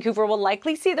Metro Vancouver, we'll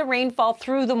likely see the rainfall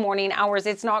through the morning hours.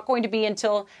 It's not going to be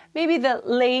until maybe the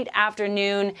late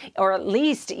afternoon or at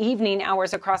least evening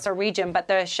hours across our region. But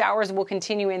the showers will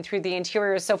continue in through the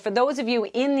interior. So for those of you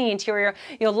in the interior,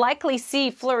 you'll likely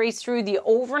see flurries through the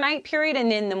overnight period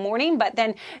and in the morning, but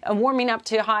then warming up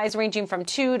to highs ranging from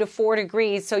 2 to 4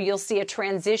 degrees. So you'll see a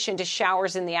transition to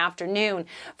showers in the afternoon.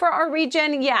 For our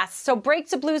region, yes, so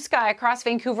breaks of blue sky across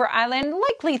Vancouver Island,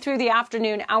 likely through the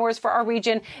afternoon hours. For our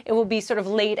region, it will be sort of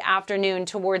late afternoon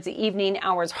towards the evening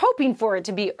hours, hoping for it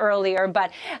to be earlier,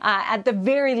 but at the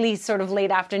very least, sort of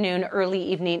late afternoon, early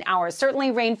evening hours.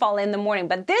 Certainly rainfall in the morning,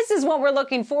 but this is what we're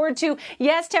looking forward to.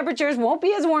 Yes, temperatures won't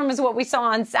be as warm as what we saw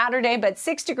on Saturday, but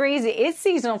 6 degrees is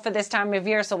seasonal for this time of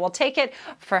year, so we'll take it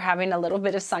for having a little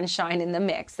bit of sunshine in the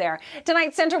mix there.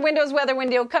 Tonight's Centre Windows weather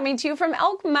window coming to you from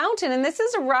Elk Mountain, and this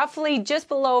is roughly just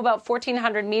below about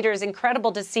 1,400 meters.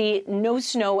 Incredible to see no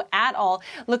snow at all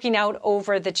looking out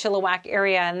over the Chilliwack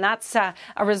area, and that's a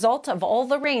result of all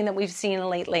the rain that we've seen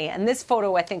lately. And this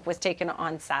photo, I think, was taken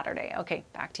on Saturday. Okay,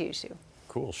 back to you, Sue.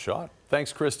 Cool shot.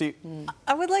 Thanks, Christy.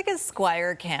 I would like a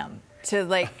Squire cam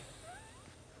to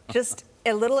just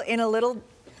a little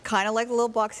kind of like the little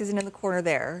box he's in the corner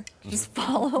there. Just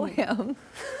follow him.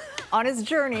 on his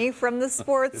journey from the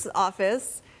sports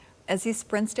office as he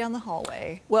sprints down the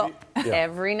hallway. Well,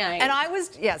 every night. And I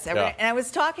was, night. And I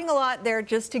was talking a lot there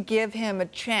just to give him a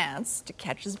chance to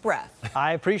catch his breath.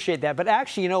 I appreciate that. But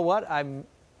actually, you know what? I'm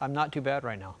not too bad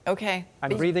right now. Okay.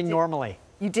 I'm breathing normally.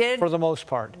 You did? For the most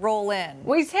part. Roll in.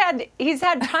 Well, he's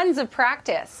had tons of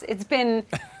practice. It's been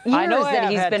years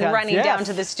that he's been running down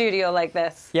to the studio like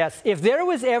this. Yes. If there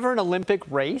was ever an Olympic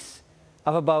race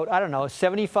of about,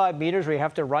 75 meters where you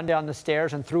have to run down the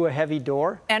stairs and through a heavy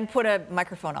door. And put a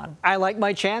microphone on. I like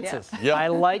my chances. Yeah. I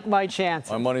like my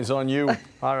chances. My money's on you.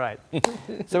 All right.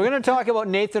 So we're going to talk about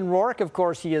Nathan Rourke. Of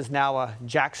course, he is now a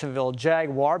Jacksonville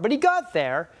Jaguar, but he got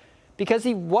there because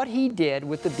what he did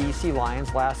with the BC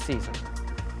Lions last season.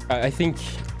 I think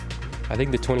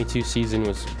the 22 season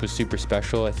was super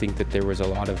special. I think that there was a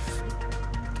lot of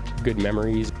good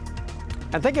memories.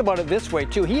 And think about it this way,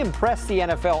 too. He impressed the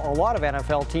NFL, a lot of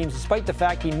NFL teams, despite the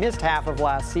fact he missed half of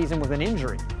last season with an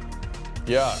injury.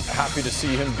 Yeah, happy to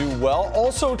see him do well.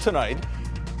 Also tonight,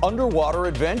 underwater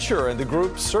adventure and the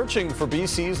group searching for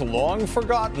BC's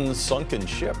long-forgotten sunken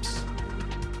ships.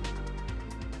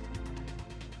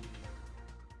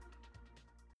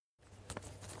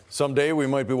 Someday we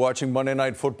might be watching Monday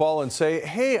Night Football and say,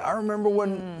 hey, I remember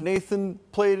when Nathan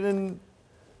played in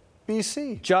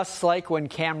BC. Just like when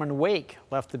Cameron Wake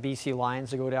left the BC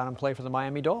Lions to go down and play for the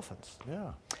Miami Dolphins.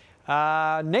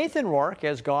 Yeah. Nathan Rourke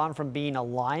has gone from being a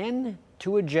Lion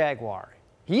to a Jaguar.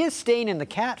 He is staying in the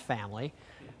Cat family,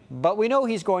 but we know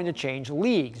he's going to change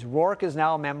leagues. Rourke is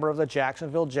now a member of the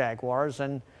Jacksonville Jaguars,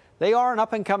 and they are an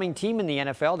up-and-coming team in the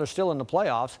NFL. They're still in the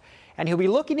playoffs. And he'll be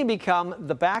looking to become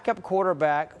the backup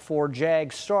quarterback for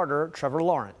Jag starter Trevor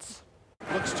Lawrence.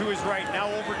 Looks to his right, now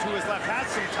over to his left, has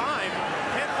some time.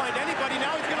 Can't find anybody,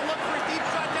 now he's going to look for a deep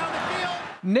shot down the field.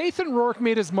 Nathan Rourke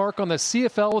made his mark on the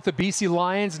CFL with the BC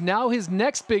Lions. Now his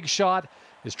next big shot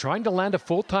is trying to land a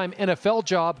full-time NFL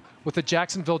job with the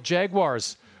Jacksonville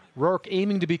Jaguars. Rourke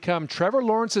aiming to become Trevor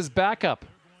Lawrence's backup.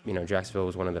 You know, Jacksonville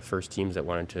was one of the first teams that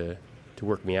wanted to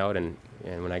work me out, and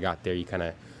when I got there, you kind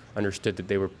of understood that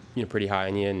they were pretty high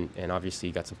on you, and obviously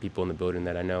you got some people in the building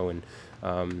that I know, and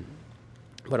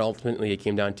but ultimately it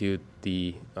came down to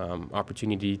the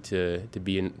opportunity to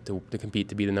compete,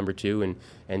 to be the number 2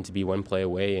 and to be one play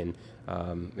away, and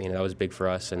that was big for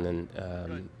us, and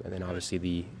then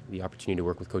obviously the opportunity to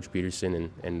work with Coach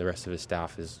Peterson and the rest of his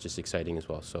staff is just exciting as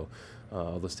well. So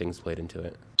all those things played into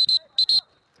it.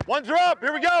 Ones are up,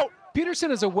 here we go.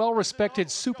 Peterson is a well-respected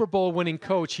Super Bowl-winning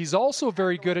coach. He's also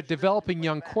very good at developing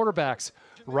young quarterbacks.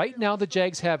 Right now, the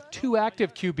Jags have 2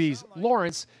 active QBs,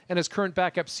 Lawrence and his current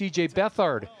backup, C.J.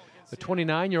 Beathard. The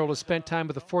 29-year-old has spent time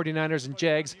with the 49ers and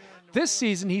Jags. This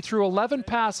season, he threw 11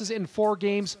 passes in 4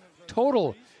 games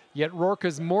total. Yet Rourke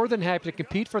is more than happy to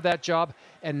compete for that job,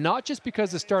 and not just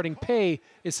because the starting pay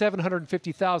is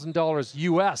 $750,000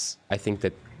 U.S. I think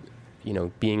that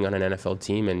being on an NFL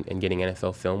team and getting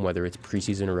NFL film, whether it's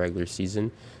preseason or regular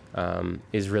season,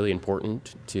 is really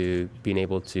important to being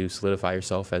able to solidify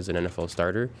yourself as an NFL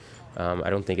starter.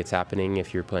 I don't think it's happening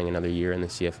if you're playing another year in the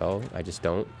CFL. I just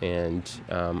don't. And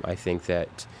I think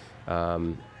that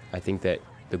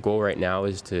the goal right now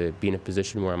is to be in a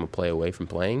position where I'm a play away from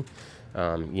playing.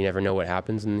 You never know what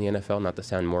happens in the NFL, not to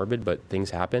sound morbid, but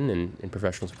things happen in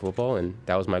professional football, and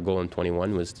that was my goal in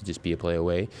 21, was to just be a play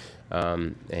away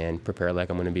and prepare like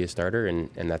I'm going to be a starter, and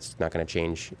that's not going to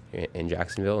change in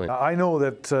Jacksonville. I know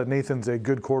that Nathan's a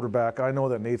good quarterback. I know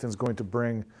that Nathan's going to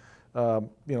bring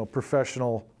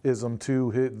professionalism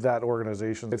to that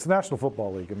organization. It's the National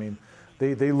Football League. I mean,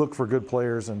 they look for good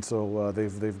players, and so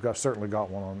they've certainly got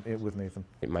one on it with Nathan.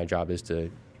 My job is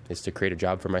to create a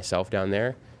job for myself down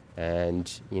there. And,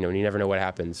 you never know what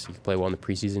happens. You can play well in the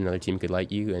preseason, another team could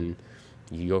like you, and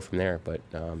you go from there. But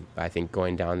I think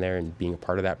going down there and being a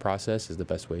part of that process is the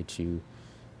best way to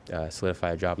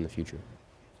solidify a job in the future.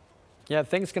 Yeah,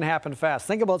 things can happen fast.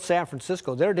 Think about San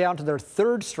Francisco. They're down to their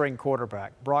 3rd-string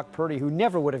quarterback, Brock Purdy, who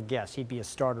never would have guessed he'd be a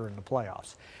starter in the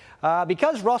playoffs.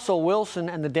 Because Russell Wilson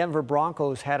and the Denver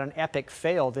Broncos had an epic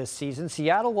fail this season,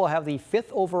 Seattle will have the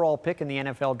 5th overall pick in the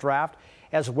NFL draft,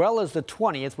 as well as the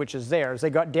 20th, which is theirs. They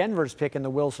got Denver's pick in the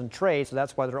Wilson trade, so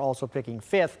that's why they're also picking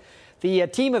 5th. The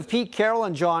team of Pete Carroll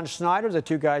and John Schneider, the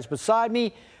 2 guys beside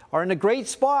me, are in a great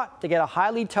spot to get a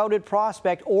highly touted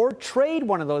prospect or trade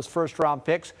one of those first-round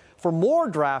picks for more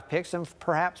draft picks and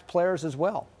perhaps players as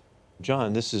well.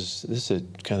 John, this is a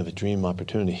kind of a dream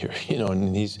opportunity here,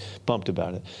 and he's pumped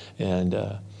about it.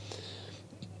 And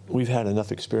we've had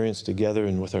enough experience together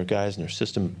and with our guys and our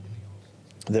system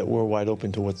that we're wide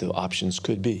open to what the options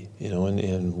could be,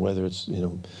 and whether it's,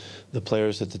 the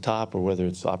players at the top or whether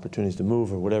it's opportunities to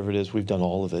move or whatever it is, we've done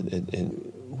all of it.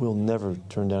 And we'll never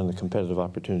turn down the competitive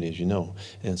opportunity, as you know,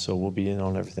 and so we'll be in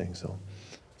on everything. So,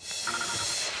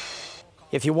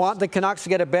 if you want the Canucks to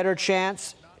get a better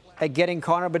chance at getting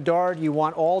Connor Bedard, you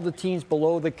want all the teams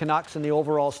below the Canucks in the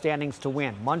overall standings to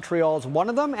win. Montreal's one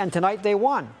of them, and tonight they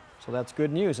won. So that's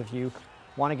good news if you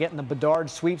want to get in the Bedard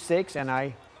sweepstakes, and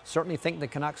I certainly think the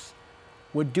Canucks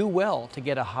would do well to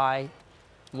get a high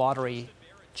lottery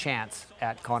chance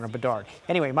at Connor Bedard.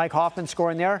 Anyway, Mike Hoffman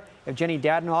scoring there, Evgeny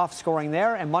Dadonov scoring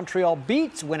there, and Montreal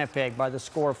beats Winnipeg by the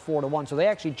score of 4-1. So they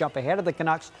actually jump ahead of the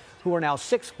Canucks, who are now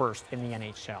 6th first in the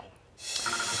NHL.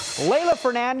 Leylah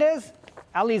Fernandez,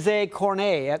 Alizé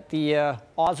Cornet at the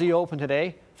Aussie Open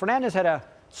today. Fernandez had a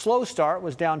slow start,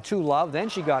 was down 2-love, then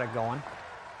she got it going.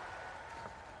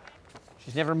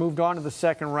 She's never moved on to the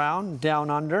second round, down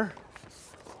under.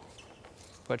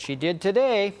 But she did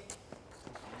today.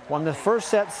 Won the first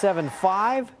set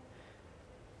 7-5.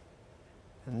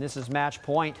 And this is match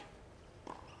point.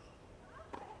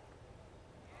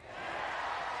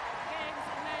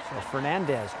 So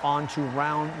Fernandez on to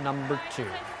round number 2.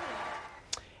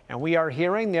 And we are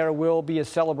hearing there will be a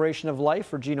celebration of life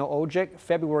for Gino Odjick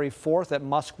February 4th at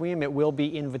Musqueam. It will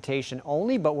be invitation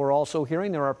only, but we're also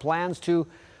hearing there are plans to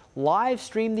live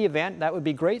stream the event. That would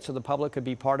be great, so the public could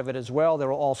be part of it as well. There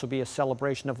will also be a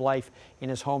celebration of life in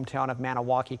his hometown of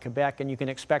Maniwaki, Quebec, and you can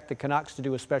expect the Canucks to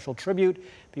do a special tribute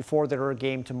before their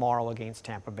game tomorrow against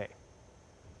Tampa Bay.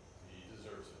 He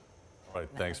deserves it. All right,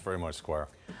 thanks very much, Squire.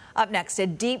 Up next, a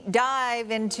deep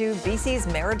dive into BC's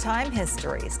maritime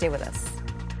history. Stay with us.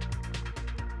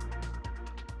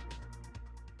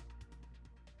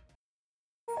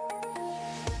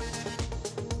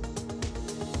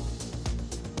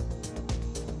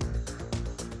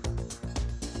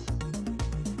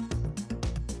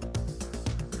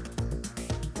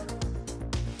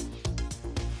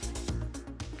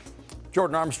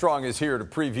 Jordan Armstrong is here to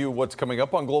preview what's coming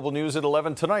up on Global News at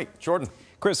 11 tonight. Jordan.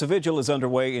 Chris, a vigil is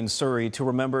underway in Surrey to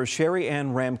remember Sherry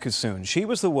Ann Ramkissoon. She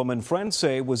was the woman friends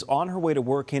say was on her way to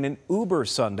work in an Uber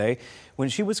Sunday when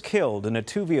she was killed in a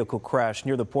two-vehicle crash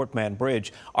near the Portman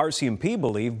Bridge. RCMP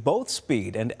believe both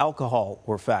speed and alcohol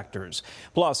were factors.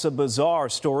 Plus, a bizarre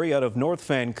story out of North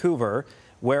Vancouver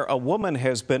where a woman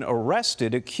has been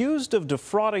arrested accused of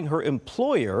defrauding her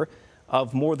employer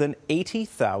of more than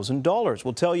 $80,000.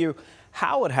 We'll tell you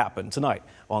how it happened tonight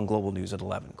on Global News at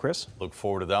 11. Chris? Look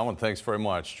forward to that one. Thanks very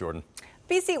much, Jordan.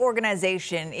 BC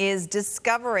Organization is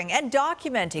discovering and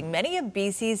documenting many of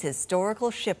BC's historical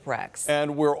shipwrecks.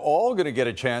 And we're all going to get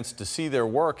a chance to see their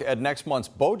work at next month's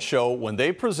boat show when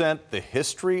they present the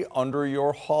history under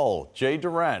your hull. Jay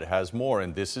Durant has more,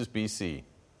 and this is BC.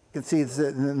 You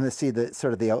can see the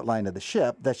sort of the outline of the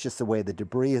ship. That's just the way the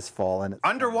debris has fallen.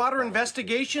 Underwater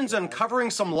investigations uncovering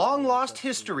some long-lost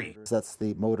history. That's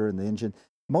the motor and the engine.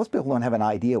 Most people don't have an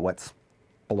idea what's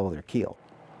below their keel.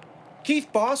 Keith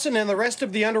Bosson and the rest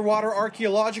of the Underwater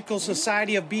Archaeological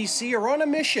Society of BC are on a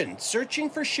mission, searching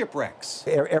for shipwrecks.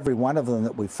 Every one of them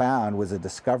that we found was a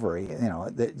discovery. You know,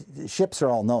 the ships are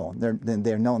all known.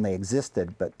 They're known they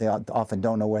existed, but they often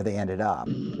don't know where they ended up.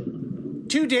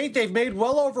 To date, they've made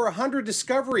well over 100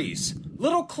 discoveries.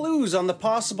 Little clues on the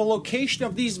possible location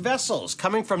of these vessels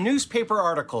coming from newspaper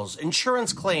articles,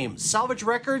 insurance claims, salvage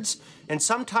records, and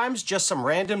sometimes just some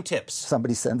random tips.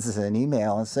 Somebody sends us an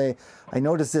email and say, I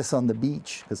noticed this on the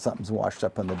beach because something's washed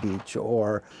up on the beach,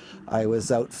 or I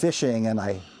was out fishing and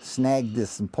I snagged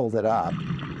this and pulled it up.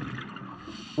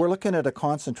 We're looking at a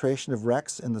concentration of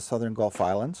wrecks in the southern Gulf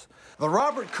Islands. The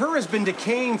Robert Kerr has been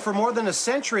decaying for more than a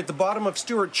century at the bottom of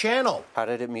Stewart Channel. How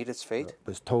did it meet its fate? It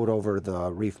was towed over the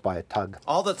reef by a tug.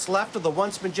 All that's left of the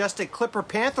once majestic Clipper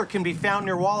Panther can be found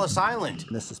near Wallis Island.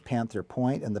 This is Panther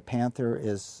Point, and the Panther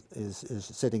is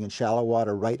sitting in shallow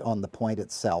water right on the point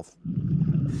itself.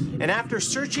 And after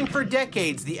searching for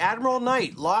decades, the Admiral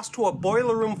Knight, lost to a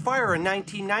boiler room fire in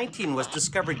 1919, was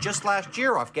discovered just last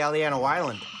year off Galiano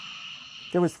Island.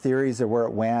 There was theories of where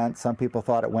it went. Some people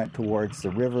thought it went towards the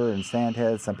river and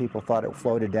Sandhead. Some people thought it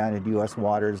floated down into U.S.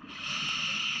 waters.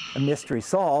 A mystery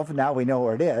solved. Now we know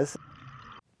where it is.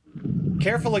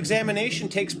 Careful examination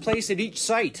takes place at each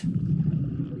site.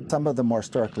 Some of the more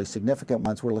historically significant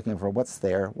ones, we're looking for what's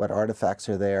there, what artifacts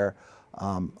are there.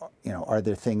 Are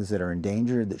there things that are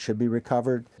endangered that should be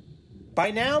recovered? By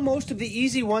now, most of the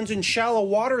easy ones in shallow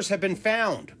waters have been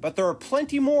found, but there are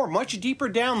plenty more much deeper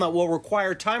down that will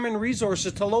require time and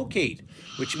resources to locate,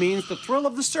 which means the thrill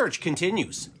of the search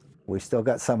continues. We've still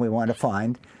got some we want to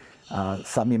find.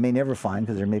 Some you may never find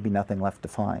because there may be nothing left to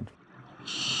find.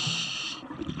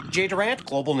 Jay Durant,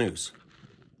 Global News.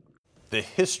 The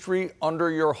history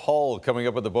under your hull coming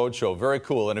up at the boat show. Very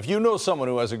cool. And if you know someone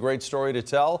who has a great story to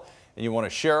tell and you want to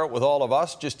share it with all of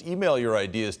us, just email your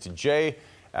ideas to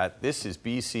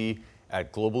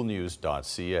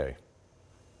jay@thisisbc@globalnews.ca.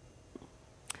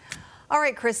 All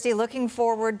right, Christy, looking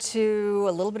forward to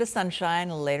a little bit of sunshine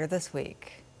later this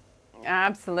week.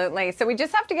 Absolutely. So we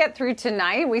just have to get through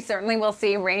tonight. We certainly will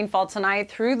see rainfall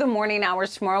tonight through the morning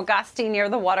hours tomorrow, gusty near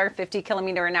the water,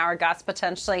 50-kilometer-an-hour gusts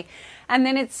potentially. And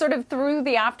then it's sort of through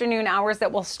the afternoon hours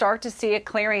that we'll start to see it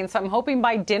clearing. So I'm hoping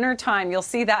by dinner time you'll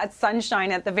see that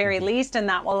sunshine at the very least, and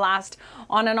that will last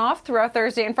on and off throughout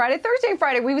Thursday and Friday. Thursday and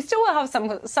Friday, we still will have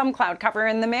some cloud cover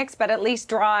in the mix, but at least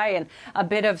dry and a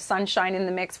bit of sunshine in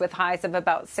the mix with highs of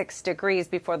about 6 degrees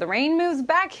before the rain moves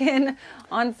back in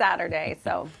on Saturday.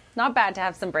 So not bad to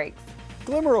have some breaks.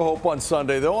 Glimmer of hope on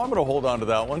Sunday, though. I'm going to hold on to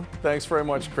that one. Thanks very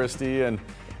much, Christy, and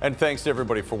thanks to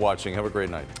everybody for watching. Have a great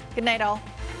night. Good night, all.